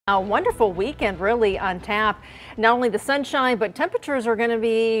A wonderful weekend really on tap. Not only the sunshine, but temperatures are going to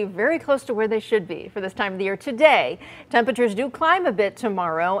be very close to where they should be for this time of the year. Today, temperatures do climb a bit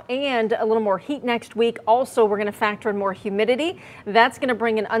tomorrow and a little more heat next week. Also, we're going to factor in more humidity. That's going to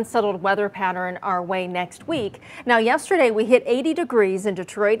bring an unsettled weather pattern our way next week. Now, yesterday we hit 80 degrees in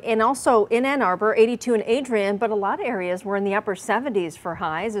Detroit and also in Ann Arbor, 82 in Adrian, but a lot of areas were in the upper 70s for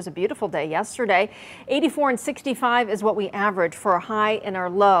highs. It was a beautiful day yesterday. 84 and 65 is what we average for a high and our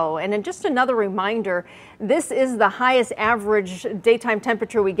low. And then just another reminder, this is the highest average daytime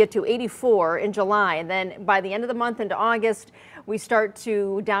temperature we get to, 84 in July. And then by the end of the month into August, we start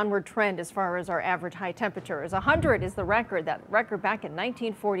to downward trend as far as our average high temperature. 100 is the record, that record back in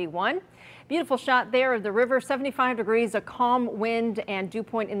 1941. Beautiful shot there of the river, 75 degrees, a calm wind and dew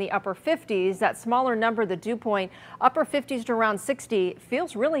point in the upper 50s. That smaller number, the dew point, upper 50s to around 60,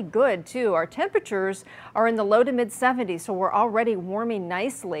 feels really good too. Our temperatures are in the low to mid 70s, so we're already warming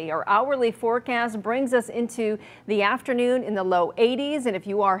nicely. Our hourly forecast brings us into the afternoon in the low 80s. And if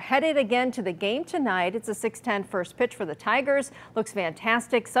you are headed again to the game tonight, it's a 6:10 first pitch for the Tigers. Looks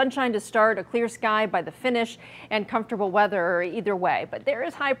fantastic. Sunshine to start, a clear sky by the finish, and comfortable weather either way. But there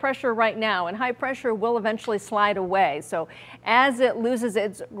is high pressure right now, and high pressure will eventually slide away. So as it loses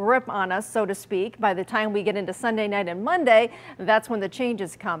its grip on us, so to speak, by the time we get into Sunday night and Monday, that's when the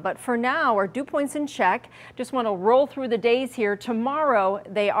changes come. But for now, our dew points in check. Just want to roll through the days here. Tomorrow,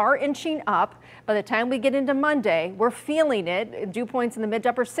 they are inching up. By the time we get into Monday, we're feeling it. Dew points in the mid to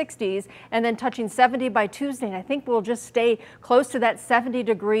upper 60s and then touching 70 by Tuesday. And I think we'll just stay close to that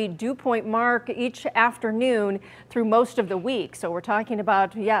 70-degree dew point mark each afternoon through most of the week. So we're talking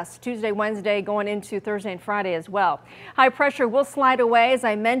about, yes, Tuesday, Wednesday, going into Thursday and Friday as well. High pressure will slide away. As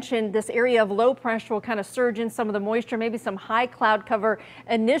I mentioned, this area of low pressure will kind of surge in some of the moisture, maybe some high cloud cover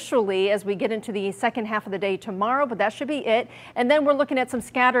initially as we get into the second half of the day tomorrow, but that should be it. And then we're looking at some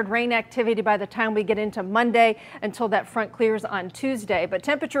scattered rain activity by the time we get into Monday until that front clears on Tuesday. But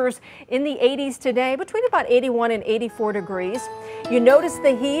temperatures in the 80s today, between about 81 and 84 degrees. You notice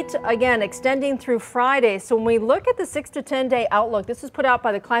the heat again extending through Friday. So when we look at the 6 to 10 day outlook, this is put out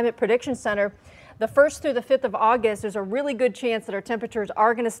by the Climate Prediction Center. The 1st through the 5th of August, there's a really good chance that our temperatures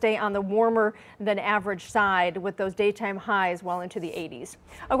are going to stay on the warmer than average side with those daytime highs well into the 80s.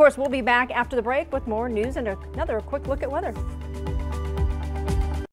 Of course, we'll be back after the break with more news and another quick look at weather.